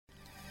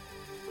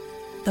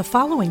The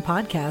following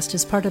podcast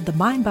is part of the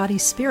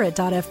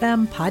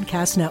MindBodySpirit.fm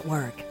podcast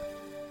network.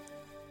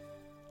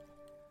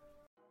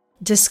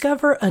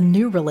 Discover a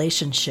new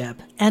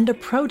relationship and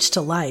approach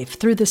to life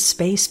through the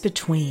space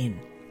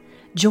between.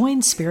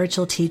 Join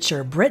spiritual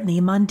teacher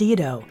Brittany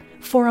Mondito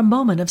for a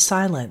moment of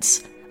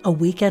silence, a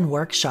weekend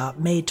workshop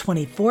May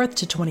 24th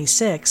to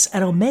 26th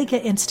at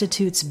Omega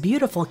Institute's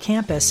beautiful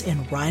campus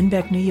in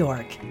Rhinebeck, New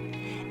York.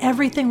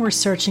 Everything we're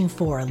searching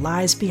for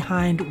lies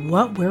behind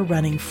what we're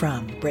running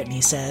from, Brittany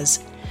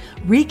says.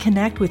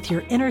 Reconnect with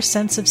your inner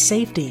sense of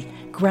safety,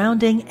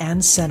 grounding,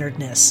 and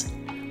centeredness.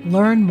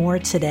 Learn more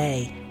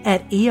today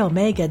at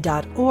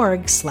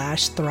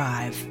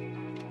eomega.org/thrive.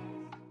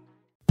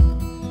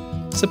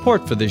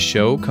 Support for this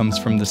show comes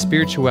from the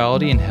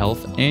Spirituality and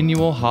Health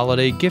Annual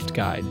Holiday Gift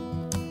Guide,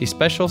 a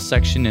special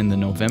section in the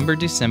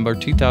November-December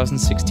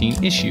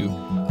 2016 issue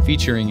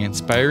featuring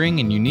inspiring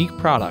and unique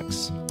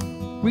products.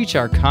 Reach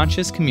our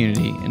conscious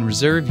community and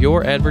reserve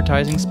your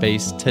advertising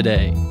space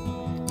today.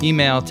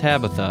 Email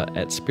Tabitha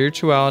at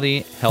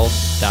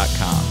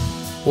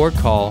spiritualityhealth.com or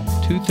call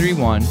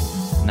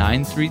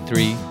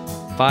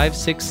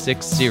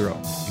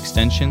 231-933-5660,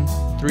 extension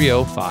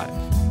 305.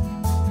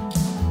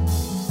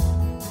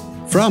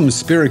 From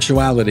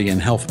Spirituality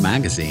and Health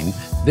magazine,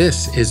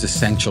 this is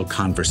Essential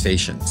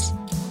Conversations.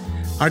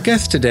 Our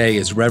guest today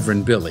is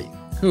Reverend Billy,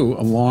 who,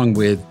 along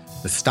with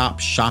the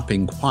Stop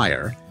Shopping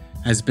Choir,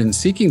 has been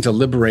seeking to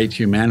liberate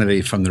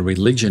humanity from the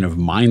religion of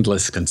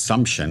mindless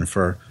consumption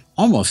for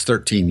almost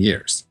 13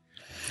 years.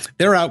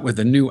 They're out with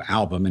a new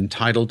album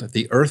entitled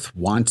The Earth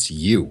Wants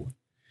You.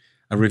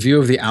 A review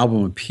of the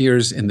album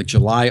appears in the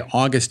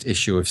July-August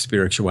issue of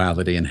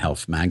Spirituality and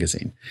Health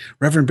magazine.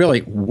 Reverend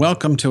Billy,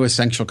 welcome to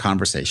Essential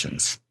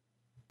Conversations.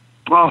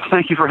 Well,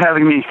 thank you for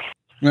having me.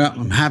 Well,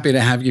 I'm happy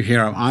to have you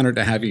here. I'm honored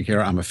to have you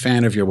here. I'm a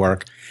fan of your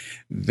work.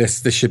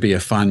 This should be a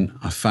fun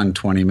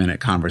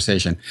 20-minute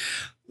conversation.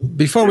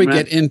 Before we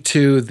get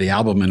into the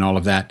album and all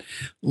of that,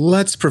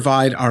 let's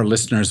provide our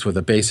listeners with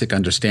a basic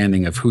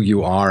understanding of who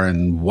you are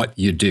and what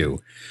you do.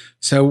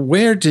 So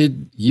where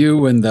did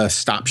you and the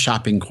Stop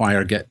Shopping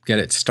Choir get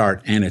its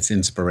start and its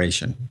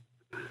inspiration?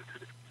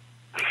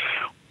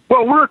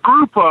 Well, we're a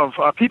group of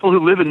people who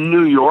live in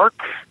New York,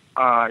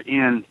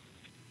 in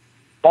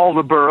all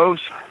the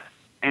boroughs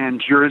and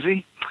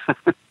Jersey.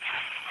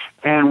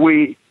 And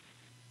we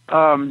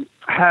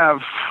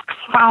have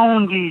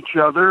found each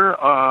other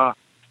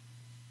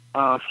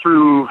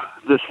through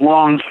this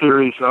long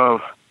series of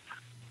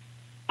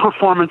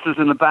performances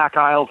in the back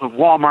aisles of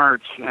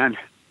Walmarts and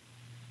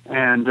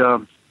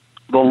the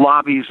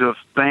lobbies of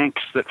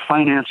banks that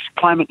finance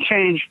climate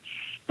change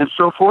and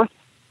so forth.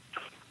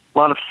 A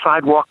lot of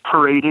sidewalk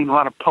parading, a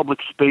lot of public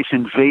space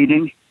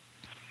invading.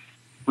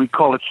 We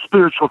call it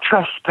spiritual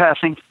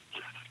trespassing.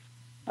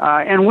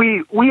 And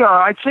we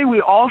are, I'd say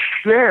we all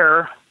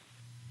share,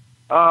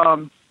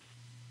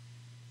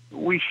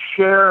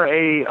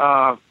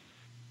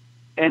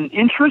 an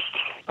interest,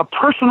 a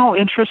personal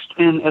interest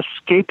in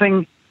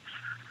escaping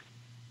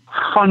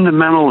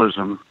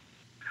fundamentalism,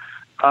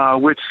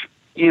 which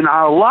in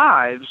our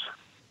lives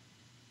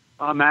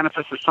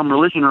manifests as some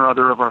religion or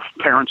other of our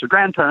parents or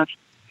grandparents.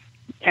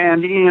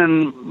 And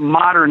in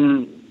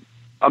modern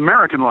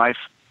American life,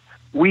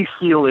 we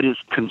feel it is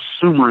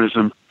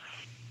consumerism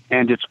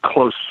and its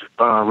close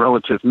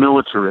relative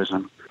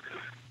militarism.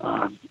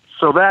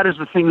 So that is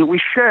the thing that we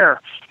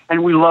share,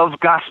 and we love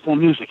gospel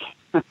music.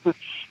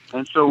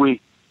 And so we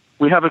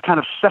have a kind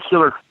of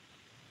secular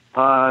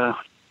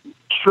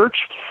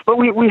church, but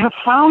we have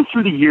found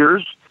through the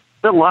years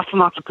that lots and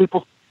lots of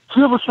people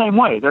feel the same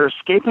way. They're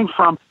escaping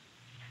from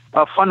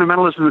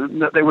fundamentalism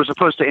that they were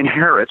supposed to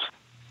inherit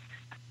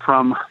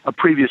from a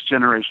previous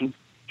generation,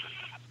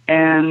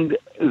 and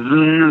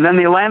then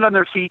they land on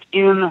their feet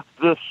in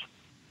this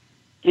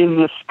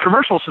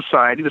commercial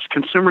society, this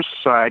consumer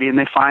society, and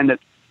they find that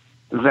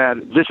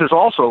this is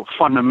also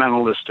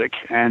fundamentalistic,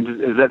 and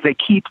that they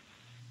keep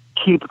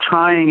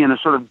trying in a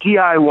sort of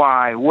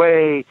DIY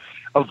way,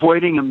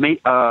 avoiding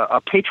a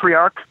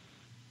patriarch,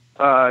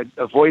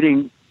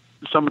 avoiding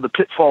some of the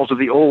pitfalls of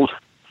the old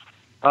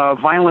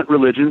violent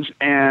religions,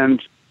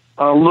 and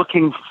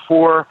looking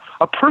for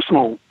a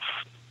personal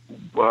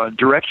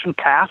direction,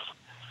 path.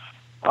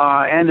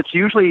 And it's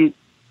usually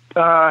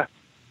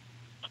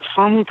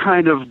some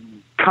kind of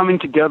coming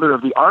together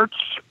of the arts,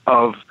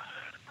 of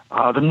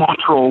the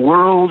natural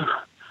world,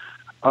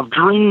 of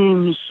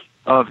dreams,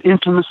 of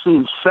intimacy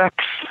and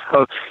sex.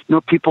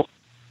 People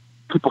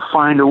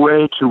find a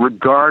way to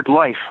regard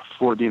life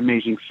for the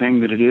amazing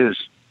thing that it is.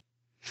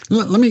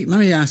 Let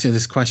me ask you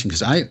this question,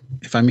 because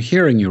if I'm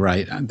hearing you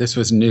right, this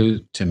was new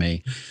to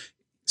me.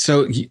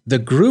 So the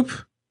group,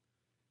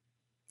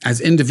 as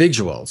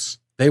individuals,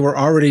 they were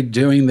already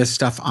doing this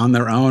stuff on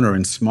their own or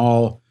in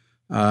small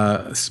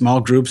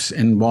groups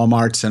in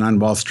Walmarts and on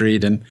Wall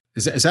Street, and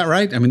is that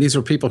right? I mean, these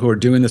were people who were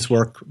doing this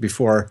work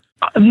before.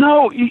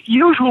 No,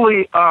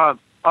 usually.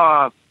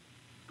 The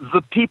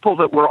people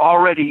that were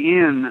already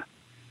in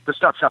the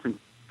Stop Shopping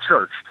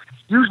Church,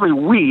 usually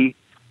we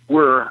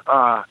were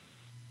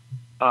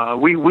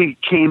we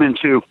came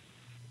into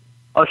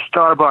a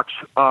Starbucks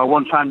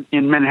one time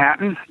in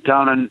Manhattan,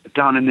 down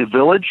in the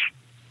Village,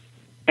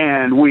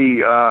 and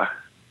we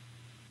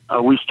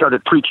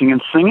started preaching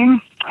and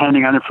singing,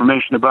 handing out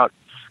information about,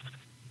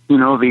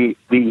 the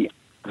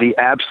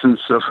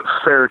absence of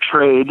fair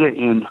trade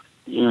in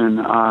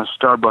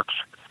Starbucks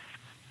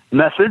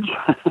message,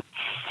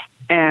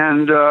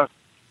 and a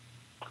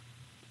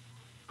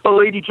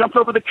lady jumped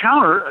over the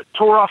counter,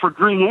 tore off her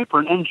green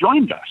apron, and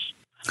joined us.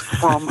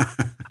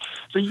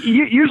 So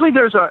usually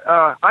there's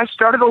I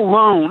started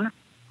alone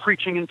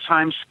preaching in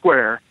Times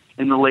Square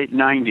in the late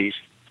 90s,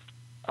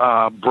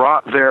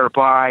 brought there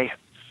by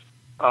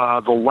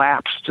the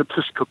lapsed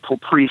Episcopal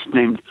priest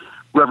named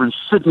Reverend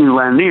Sidney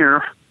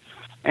Lanier,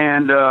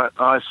 and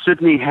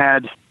Sidney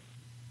had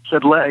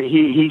said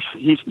he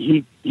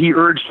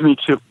urged me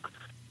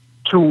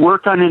to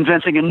work on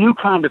inventing a new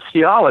kind of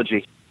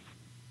theology,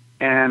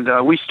 and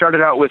we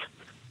started out with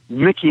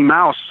Mickey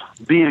Mouse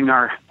being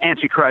our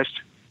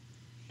Antichrist,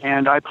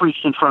 and I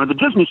preached in front of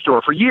the Disney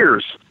store for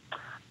years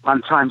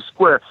on Times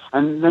Square,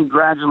 and then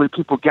gradually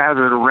people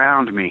gathered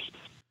around me.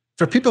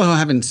 For people who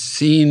haven't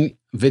seen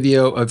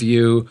video of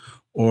you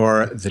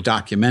or the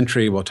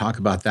documentary, we'll talk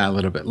about that a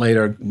little bit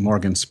later,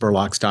 Morgan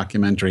Spurlock's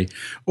documentary,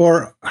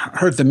 or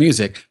heard the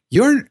music,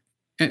 and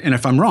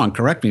if I'm wrong,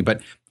 correct me,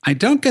 but I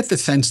don't get the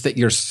sense that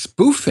you're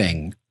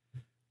spoofing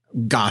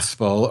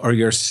gospel or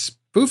you're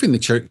spoofing the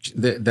church,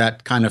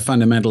 that kind of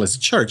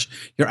fundamentalist church.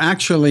 You're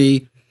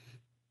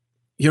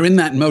in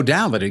that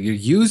modality. You're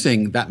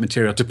using that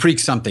material to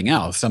preach something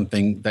else,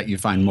 something that you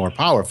find more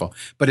powerful.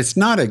 But it's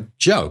not a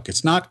joke.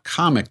 It's not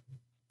comic.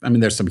 I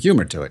mean, there's some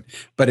humor to it,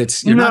 but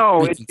you're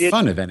not making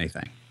fun of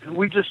anything.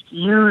 We just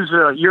use,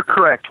 you're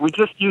correct, we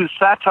just use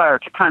satire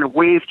to kind of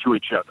wave to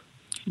each other.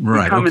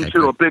 Right. We come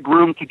into a big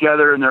room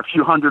together, and there are a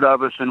few hundred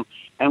of us, and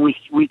we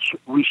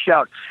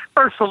shout,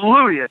 "Earth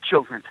Hallelujah,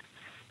 children!"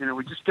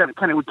 We just kind of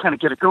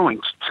get it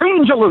going.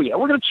 Change Hallelujah!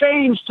 We're going to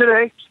change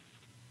today.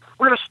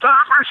 We're going to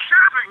stop our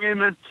shopping,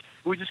 amen.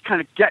 We just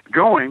kind of get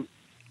going,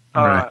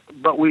 right.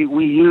 But we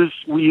use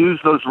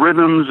those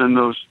rhythms and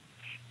those.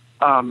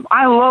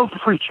 I love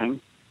preaching,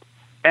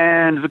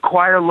 and the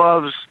choir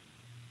loves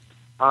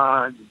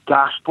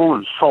gospel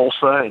and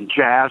salsa and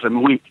jazz,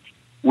 and we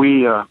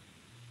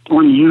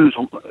use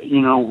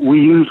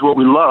what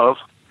we love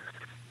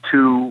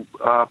to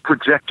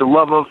project a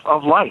love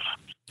of life.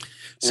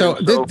 So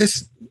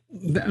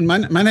my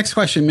next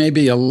question may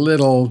be a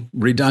little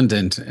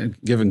redundant,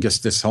 given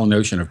just this whole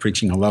notion of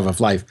preaching a love of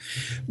life.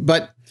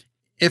 But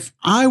if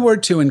I were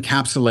to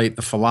encapsulate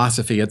the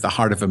philosophy at the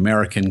heart of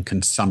American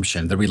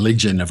consumption, the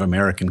religion of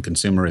American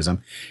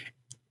consumerism,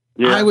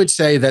 I would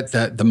say that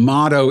the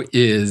motto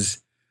is,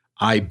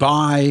 I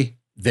buy,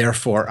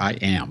 therefore I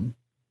am.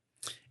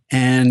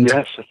 And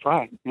yes, that's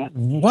right. Yeah.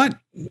 What,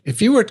 if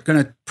you were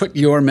going to put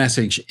your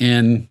message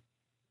in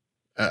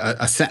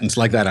a sentence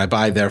like that, I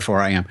buy, therefore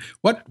I am,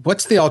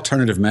 what's the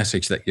alternative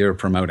message that you're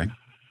promoting?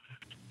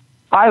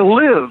 I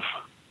live,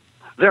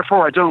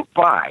 therefore I don't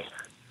buy.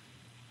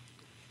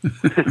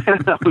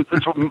 That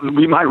would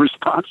be my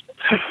response.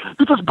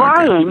 Because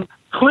buying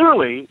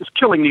clearly is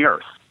killing the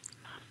earth.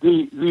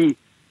 The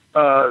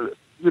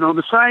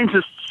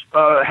scientists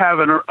have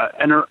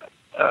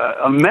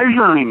a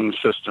measuring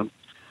system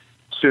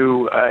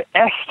to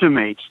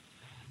estimate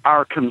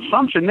our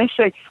consumption. They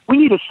say we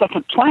need a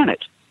second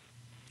planet.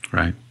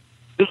 Right.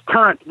 This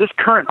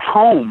current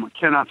home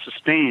cannot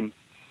sustain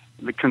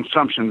the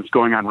consumption that's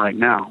going on right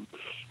now,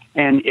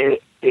 and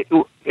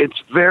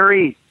it's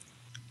very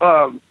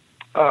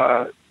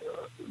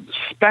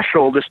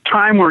special. This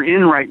time we're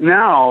in right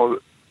now,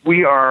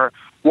 we are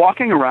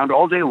walking around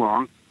all day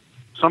long.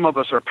 Some of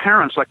us are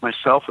parents, like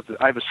myself.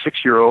 I have a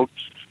 6-year-old.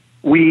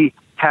 We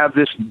have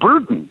this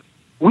burden.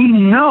 We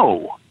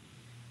know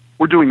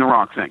we're doing the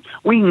wrong thing.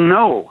 We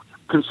know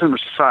consumer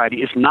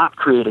society is not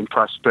creating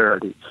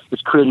prosperity.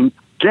 It's creating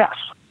death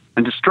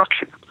and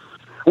destruction.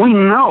 We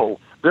know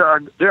there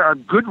are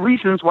good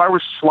reasons why we're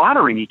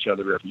slaughtering each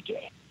other every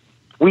day.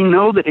 We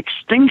know that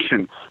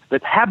extinction,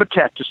 that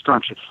habitat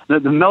destruction, the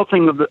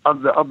melting of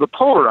the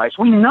polar ice,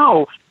 we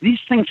know these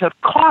things have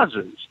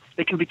causes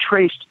that can be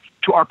traced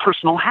to our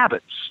personal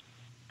habits,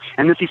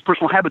 and that these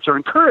personal habits are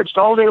encouraged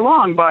all day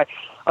long by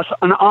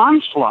an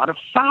onslaught of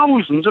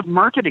thousands of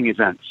marketing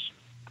events.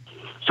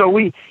 So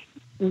we're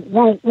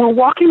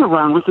walking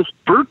around with this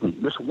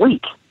burden, this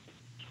weight,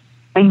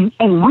 and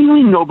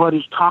really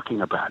nobody's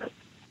talking about it.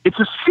 It's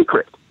a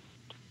secret.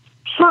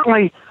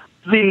 Certainly,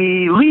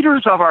 the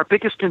leaders of our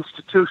biggest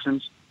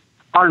institutions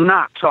are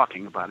not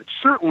talking about it.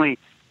 Certainly,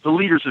 the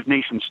leaders of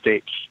nation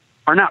states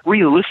are not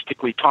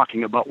realistically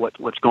talking about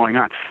what's going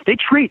on. They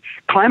treat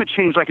climate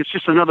change like it's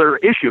just another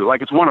issue,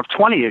 like it's one of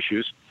 20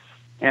 issues,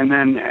 and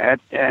then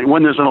and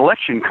when there's an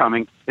election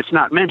coming, it's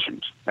not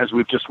mentioned, as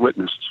we've just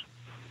witnessed.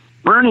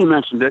 Bernie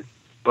mentioned it,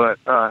 but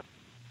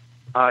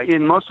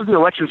in most of the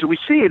elections that we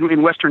see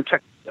in Western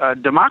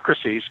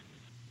democracies,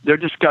 they're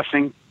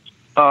discussing,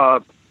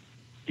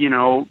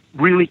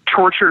 really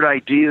tortured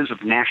ideas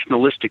of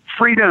nationalistic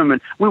freedom,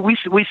 and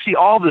we see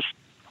all this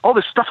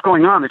stuff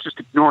going on that just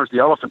ignores the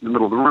elephant in the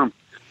middle of the room.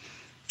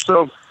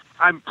 So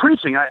I'm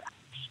preaching,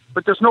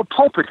 but there's no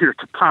pulpit here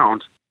to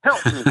pound.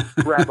 Help me,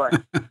 Rabbi.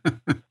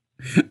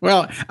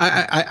 Well,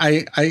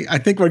 I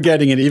think we're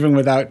getting it even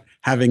without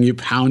having you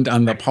pound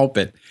on the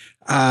pulpit.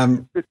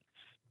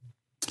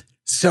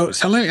 So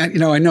let me,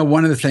 I know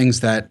one of the things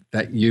that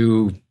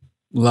you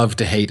love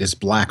to hate is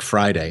Black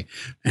Friday,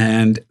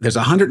 and there's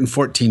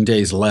 114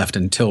 days left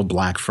until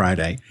Black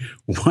Friday.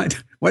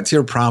 What's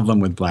your problem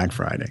with Black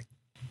Friday?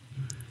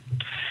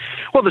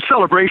 Well, the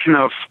celebration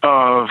of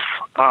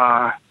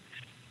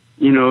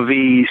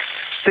the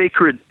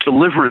sacred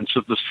deliverance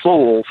of the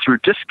soul through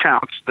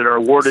discounts that are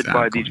awarded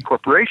by these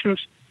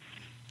corporations,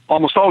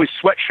 almost always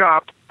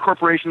sweatshop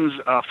corporations,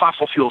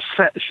 fossil fuel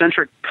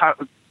centric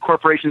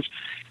corporations,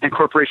 and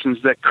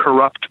corporations that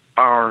corrupt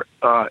our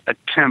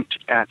attempt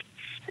at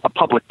a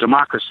public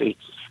democracy.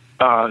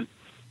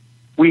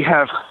 We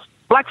have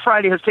Black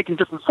Friday has taken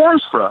different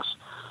forms for us.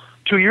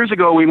 2 years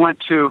ago, we went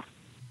to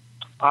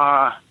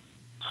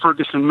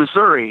Ferguson,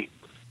 Missouri,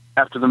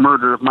 after the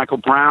murder of Michael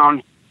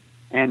Brown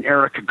and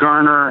Eric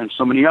Garner and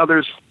so many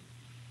others.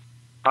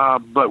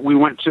 But we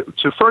went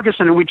to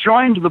Ferguson, and we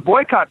joined the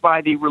boycott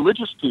by the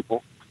religious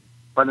people,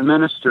 by the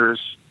ministers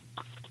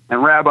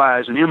and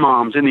rabbis and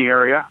imams in the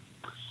area.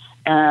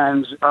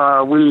 And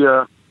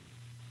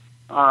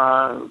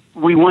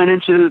we went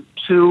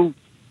into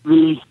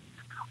the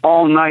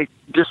all-night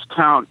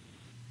discount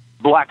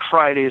Black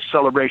Friday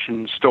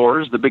celebration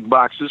stores, the big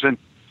boxes, and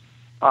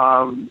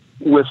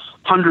with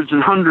hundreds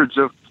and hundreds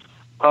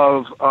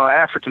of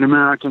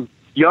African-American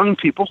young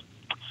people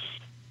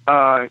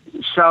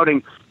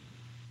shouting,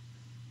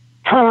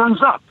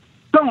 "Hands up,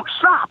 don't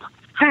shop!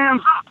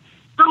 Hands up,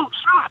 don't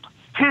shop!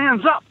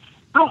 Hands up,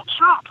 don't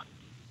shop!"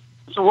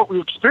 So what we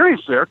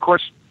experienced there, of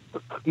course,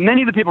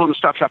 many of the people in the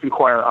Stop Shopping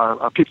Choir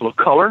are people of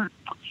color,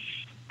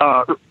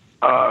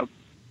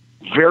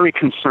 very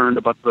concerned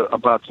about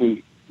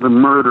the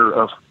murder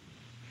of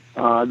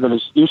that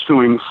is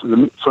issuing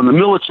from the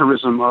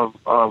militarism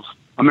of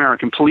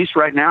American police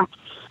right now.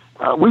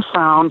 We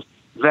found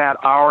that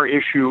our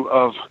issue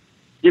of,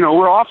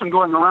 we're often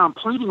going around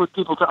pleading with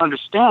people to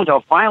understand how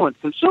violent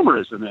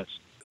consumerism is.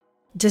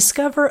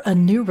 Discover a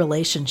new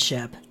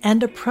relationship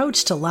and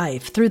approach to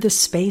life through the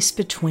space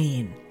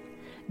between.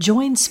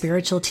 Join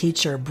spiritual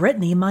teacher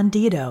Brittany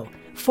Mondito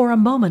for A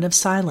Moment of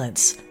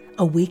Silence,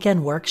 a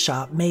weekend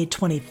workshop May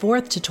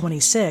 24th to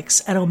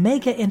 26th at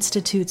Omega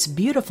Institute's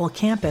beautiful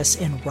campus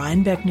in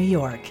Rhinebeck, New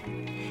York.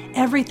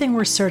 Everything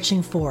we're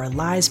searching for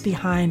lies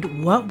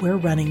behind what we're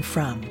running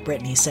from,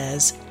 Brittany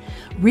says.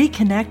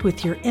 Reconnect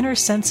with your inner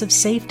sense of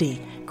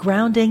safety,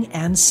 grounding,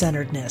 and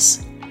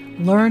centeredness.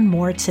 Learn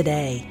more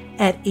today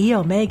at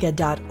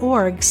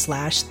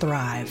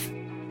eomega.org/thrive.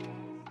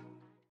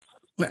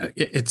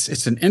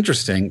 It's an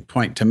interesting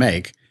point to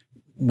make.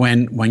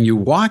 When you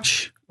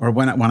watch, or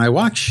when I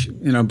watch,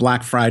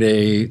 Black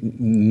Friday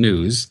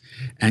news,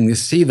 and you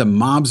see the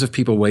mobs of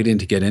people waiting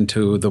to get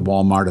into the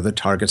Walmart or the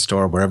Target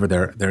store, wherever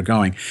they're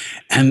going,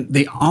 and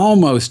the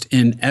almost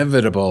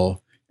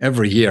inevitable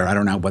every year, I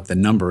don't know what the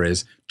number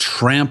is,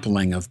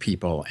 trampling of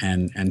people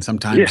and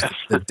sometimes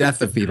the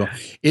death of people.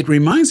 It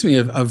reminds me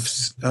of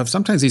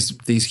sometimes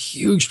these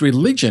huge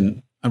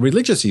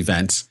religious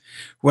events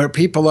where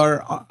people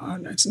are,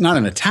 it's not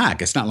an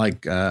attack, it's not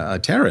like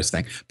a terrorist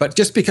thing, but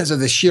just because of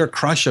the sheer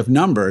crush of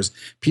numbers,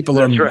 people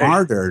are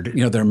martyred,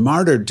 they're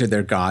martyred to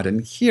their God.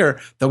 And here,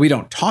 though we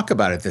don't talk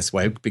about it this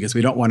way because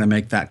we don't want to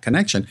make that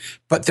connection,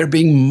 but they're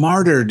being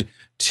martyred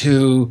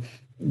to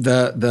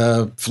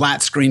the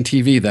flat screen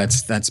TV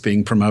that's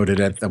being promoted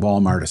at the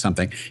Walmart or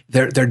something.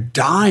 They're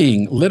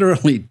dying,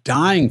 literally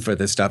dying for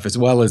this stuff, as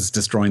well as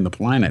destroying the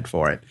planet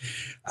for it.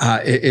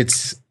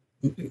 It's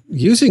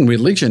using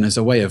religion as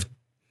a way of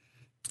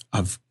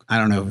I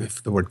don't know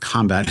if the word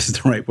combat is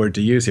the right word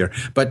to use here,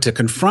 but to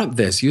confront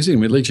this, using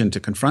religion to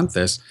confront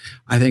this,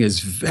 I think is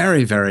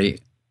very, very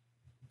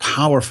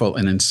powerful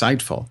and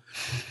insightful.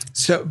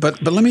 So,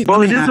 but let me.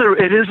 Well, it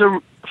is a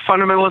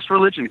fundamentalist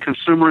religion,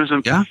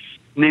 consumerism. Yeah.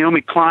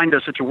 Naomi Klein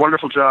does such a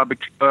wonderful job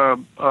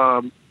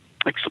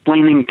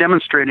explaining,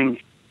 demonstrating,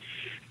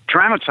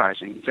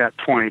 dramatizing that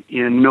point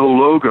in No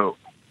Logo,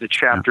 the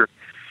chapter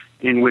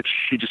in which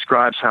she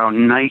describes how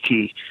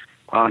Nike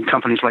and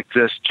companies like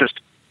this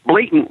just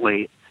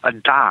blatantly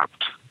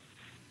adopt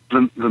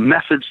the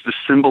methods, the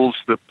symbols,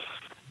 the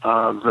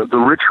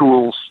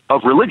rituals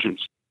of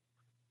religions.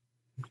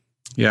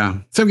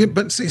 Yeah. So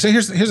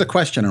here's a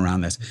question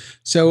around this.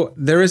 So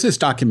there is this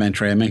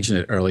documentary, I mentioned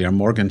it earlier,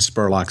 Morgan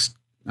Spurlock's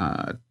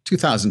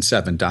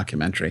 2007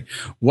 documentary,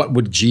 What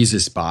Would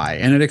Jesus Buy?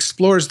 And it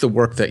explores the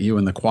work that you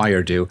and the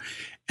choir do.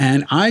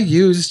 And I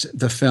used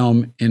the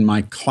film in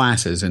my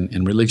classes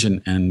in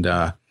religion and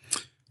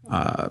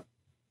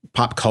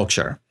pop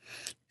culture.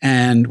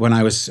 And when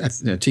I was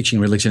teaching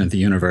religion at the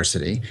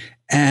university,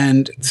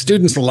 and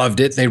students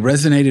loved it, they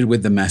resonated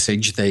with the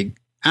message, they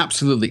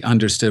absolutely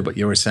understood what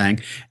you were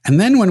saying. And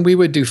then when I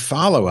would do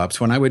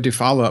follow-ups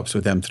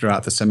with them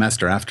throughout the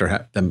semester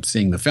after them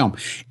seeing the film,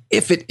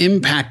 if it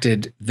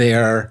impacted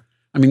their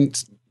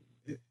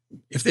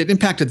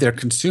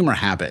consumer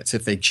habits,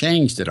 if they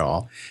changed at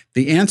all,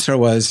 the answer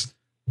was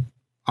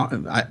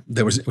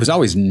it was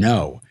always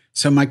no.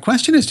 So my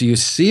question is, do you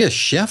see a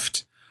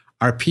shift?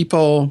 Are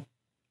people,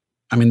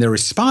 I mean, they're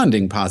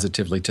responding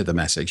positively to the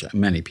message,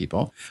 many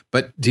people,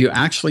 but do you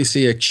actually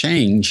see a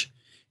change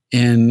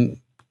in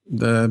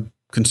the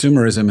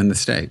consumerism in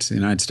the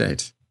United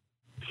States?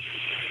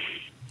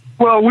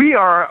 Well, we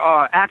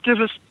are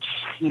activists,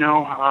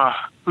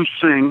 who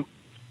sing,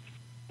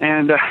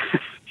 and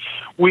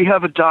we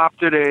have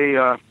adopted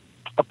a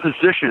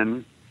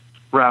position,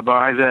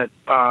 Rabbi, that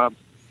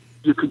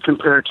you could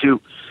compare to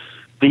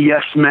the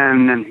Yes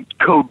Men and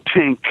Code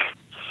Pink.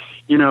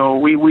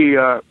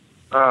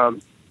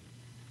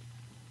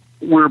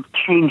 We're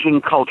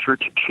changing culture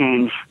to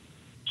change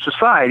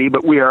society,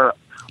 but we are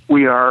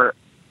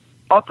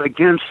up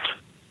against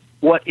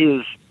what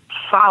is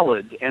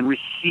solid and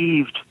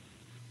received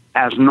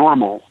as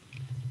normal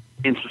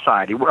in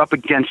society. We're up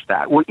against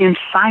that. We're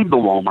inside the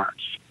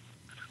Walmarts.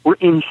 We're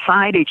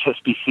inside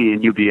HSBC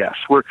and UBS.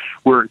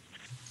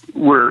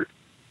 We're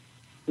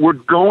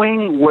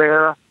going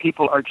where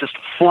people are just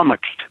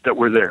flummoxed that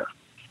we're there.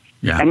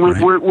 Yeah, and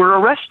right. we're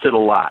arrested a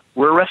lot.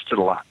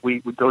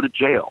 We go to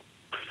jail.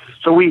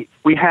 So we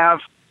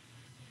have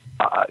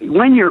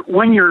when you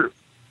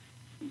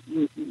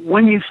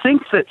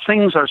think that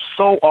things are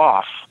so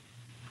off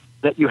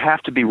that you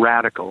have to be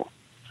radical,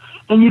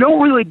 and you don't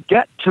really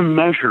get to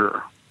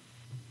measure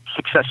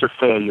success or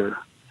failure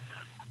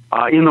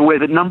in the way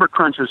that number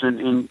crunchers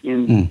in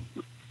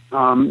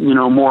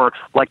more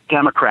like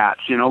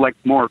Democrats, like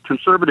more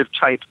conservative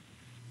type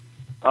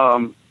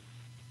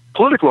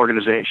political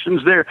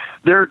organizations,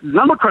 they're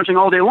number crunching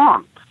all day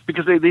long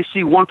because they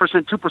see 1%,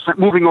 2%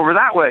 moving over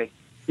that way,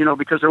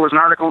 because there was an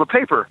article in the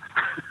paper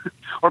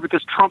or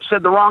because Trump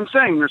said the wrong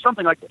thing or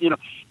something like that.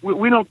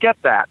 We don't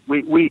get that.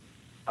 We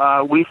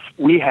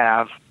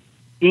have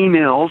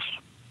emails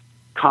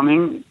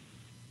coming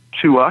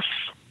to us,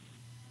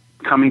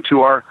 coming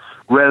to our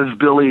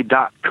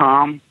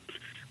RevBilly.com.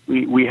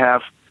 We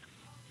have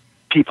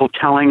people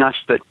telling us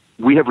that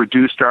we have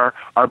reduced our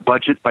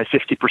budget by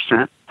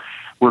 50%.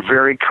 We're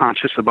very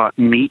conscious about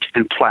meat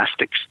and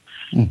plastics.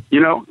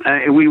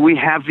 We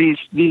have these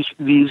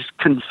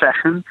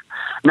concessions.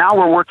 Now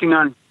we're working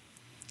on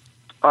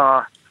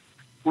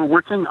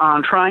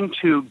trying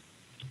to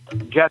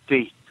get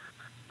the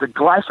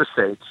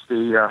glyphosates,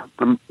 the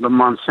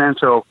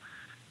Monsanto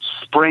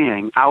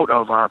spraying out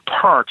of our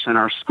parks and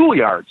our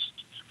schoolyards.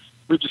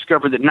 We've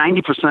discovered that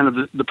 90% of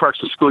the parks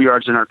and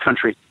schoolyards in our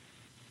country,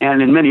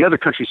 and in many other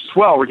countries as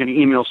well, we're getting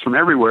emails from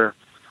everywhere,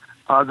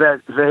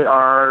 that they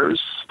are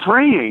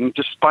spraying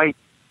despite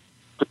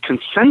the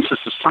consensus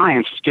of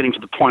science is getting to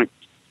the point,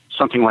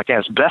 something like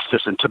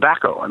asbestos and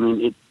tobacco. I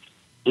mean,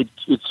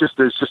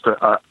 there's just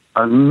a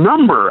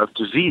number of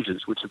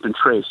diseases which have been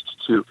traced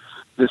to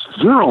this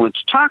virulent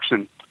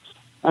toxin,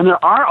 and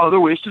there are other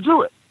ways to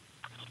do it,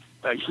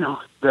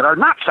 that are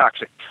not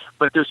toxic.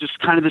 But there's just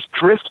kind of this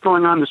drift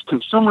going on, this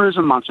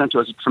consumerism. Monsanto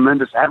has a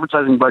tremendous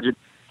advertising budget,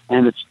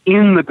 and it's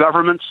in the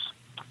governments.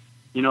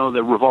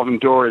 The revolving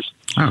door is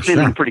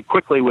spinning pretty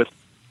quickly with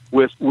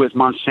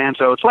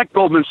Monsanto. It's like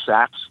Goldman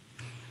Sachs.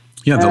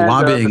 Yeah, the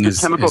lobbying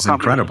is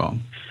incredible.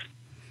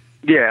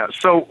 Yeah,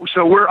 so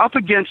we're up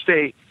against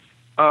a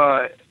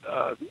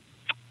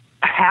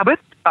habit,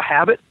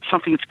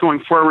 something that's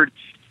going forward.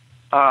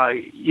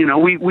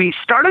 We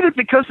started it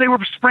because they were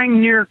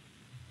spraying near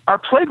our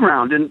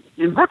playground in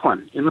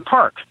Brooklyn, in the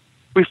park.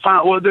 We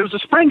found, there was a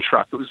spraying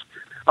truck. It was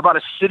about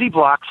a city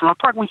block from our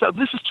park. We thought,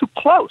 this is too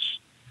close.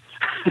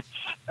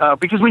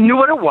 Because we knew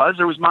what it was.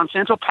 There was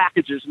Monsanto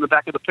packages in the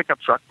back of the pickup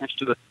truck next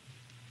to the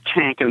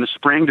tank and the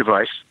spraying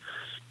device.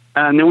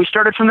 And then we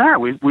started from there.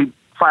 We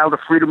filed a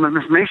Freedom of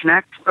Information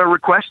Act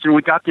request, and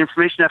we got the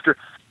information after,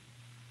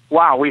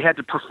 we had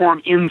to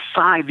perform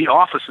inside the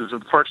offices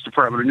of the Parks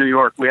Department of New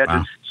York. We had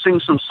to sing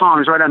some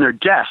songs right on their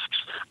desks.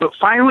 But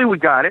finally we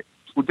got it.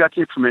 We got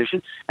the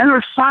information. And there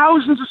were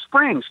thousands of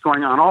sprayings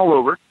going on all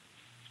over.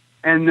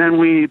 And then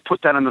we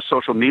put that on the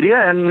social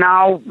media, and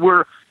now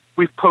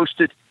we've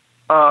posted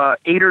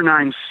 8 or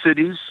 9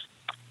 cities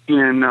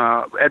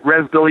at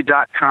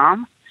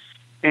RevBilly.com,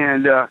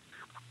 and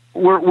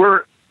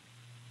we're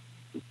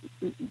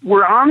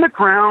on the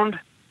ground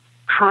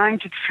trying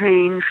to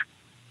change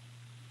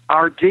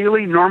our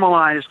daily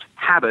normalized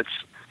habits.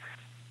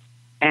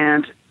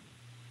 And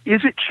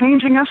is it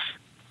changing us?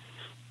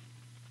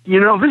 This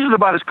is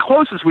about as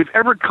close as we've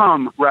ever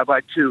come,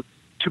 Rabbi, to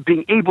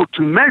being able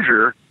to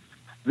measure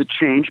the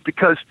change,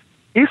 because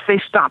if they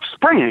stop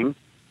spraying,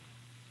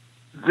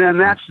 then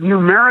that's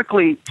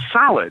numerically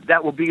solid.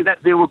 That will be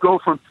that they will go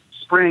from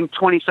spraying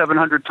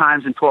 2,700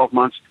 times in 12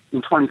 months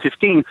in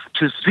 2015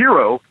 to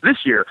 0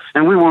 this year,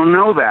 and we will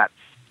know that.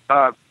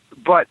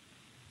 But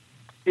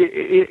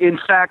in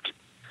fact,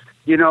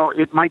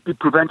 it might be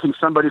preventing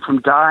somebody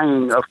from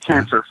dying of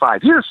cancer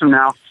 5 years from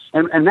now,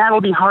 and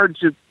that'll be hard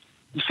to.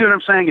 You see what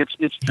I'm saying?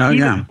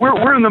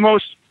 We're in the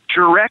most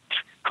direct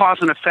cause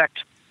and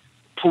effect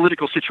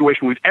political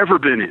situation we've ever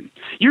been in.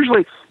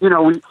 Usually, we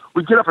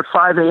get up at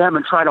 5 a.m.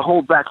 and try to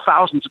hold back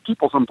thousands of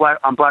people on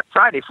Black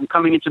Friday from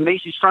coming into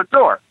Macy's front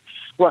door.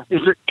 Well,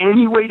 is there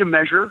any way to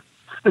measure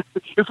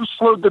if we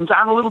slowed them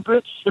down a little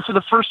bit, if for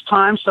the first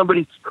time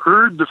somebody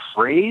heard the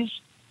phrase,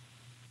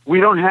 we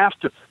don't have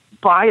to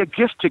buy a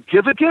gift to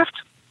give a gift.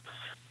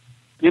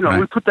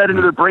 Right. We put that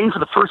into their brain for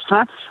the first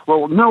time.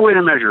 Well, no way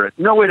to measure it.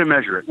 No way to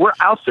measure it. We're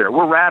out there.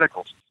 We're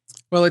radicals.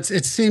 Well, it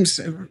seems,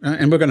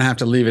 and we're going to have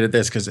to leave it at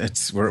this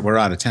because we're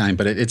out of time.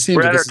 But it seems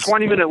we're at our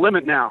 20-minute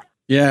limit now.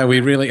 Yeah,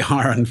 we really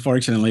are,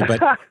 unfortunately.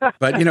 But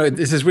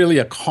this is really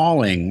a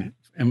calling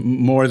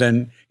more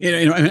than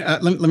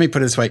let me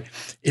put it this way.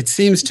 It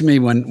seems to me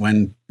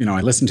when I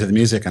listen to the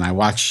music and I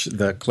watch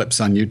the clips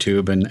on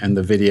YouTube and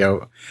the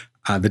video,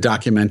 the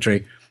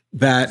documentary,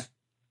 that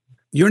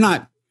you're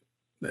not.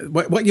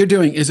 What you're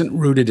doing isn't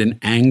rooted in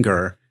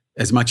anger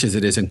as much as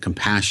it is in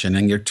compassion,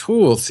 and your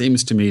tool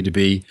seems to me to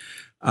be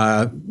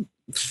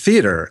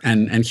theater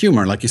and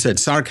humor, like you said,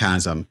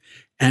 sarcasm.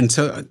 And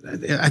so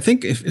I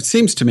think it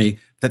seems to me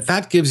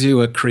that gives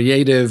you a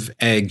creative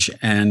edge,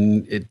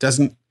 and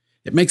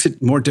it makes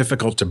it more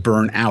difficult to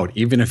burn out,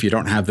 even if you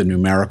don't have the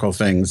numerical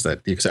things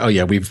that you can say, oh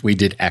yeah, we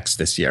did X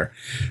this year.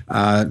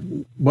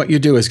 What you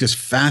do is just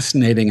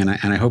fascinating, and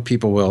I hope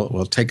people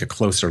will take a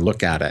closer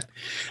look at it.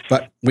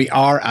 But we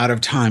are out of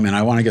time, and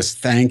I want to just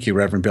thank you,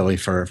 Reverend Billy,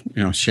 for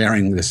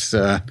sharing this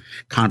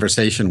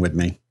conversation with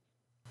me.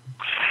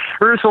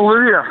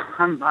 Hallelujah.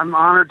 I'm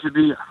honored to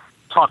be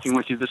talking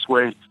with you this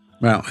way.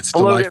 Well, it's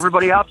hello to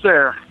everybody out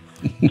there.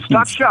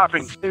 Stop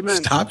shopping. Amen.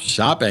 Stop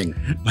shopping.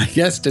 My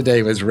guest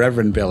today was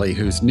Reverend Billy,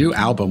 whose new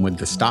album with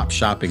the Stop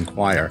Shopping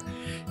Choir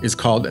is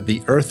called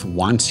The Earth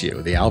Wants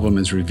You. The album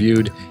is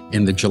reviewed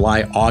in the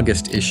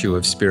July-August issue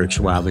of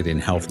Spirituality and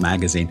Health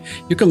magazine.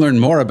 You can learn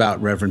more about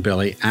Reverend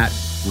Billy at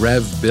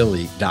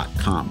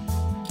revbilly.com.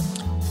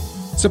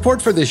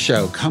 Support for this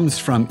show comes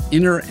from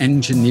Inner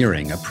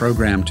Engineering, a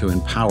program to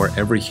empower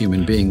every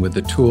human being with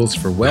the tools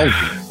for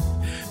well-being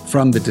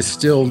from the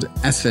distilled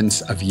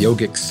essence of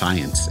yogic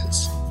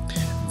sciences.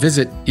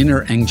 Visit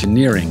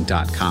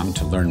innerengineering.com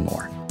to learn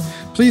more.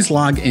 Please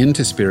log in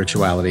to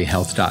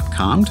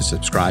spiritualityhealth.com to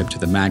subscribe to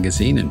the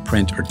magazine in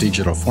print or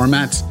digital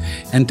formats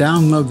and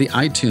download the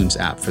iTunes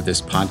app for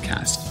this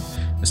podcast.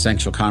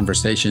 Essential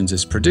Conversations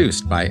is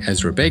produced by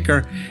Ezra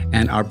Baker,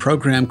 and our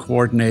program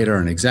coordinator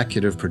and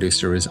executive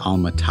producer is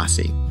Alma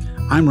Tassi.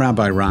 I'm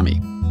Rabbi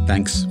Rami.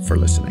 Thanks for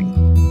listening.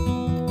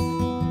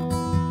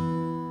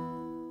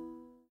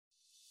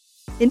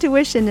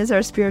 Intuition is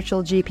our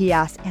spiritual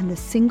GPS and the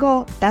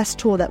single best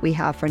tool that we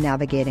have for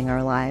navigating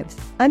our lives.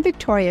 I'm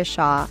Victoria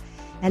Shaw,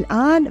 and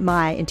on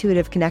my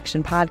Intuitive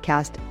Connection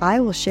podcast, I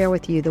will share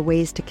with you the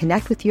ways to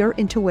connect with your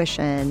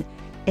intuition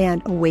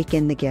and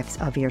awaken the gifts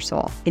of your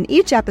soul. In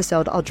each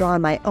episode, I'll draw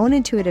on my own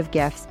intuitive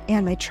gifts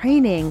and my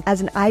training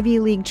as an Ivy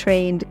League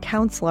trained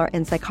counselor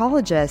and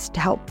psychologist to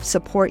help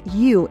support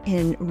you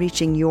in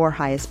reaching your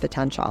highest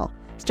potential.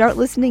 Start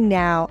listening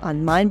now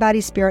on Mind,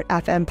 Body, Spirit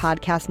FM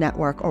Podcast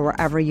Network or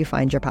wherever you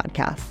find your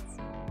podcasts.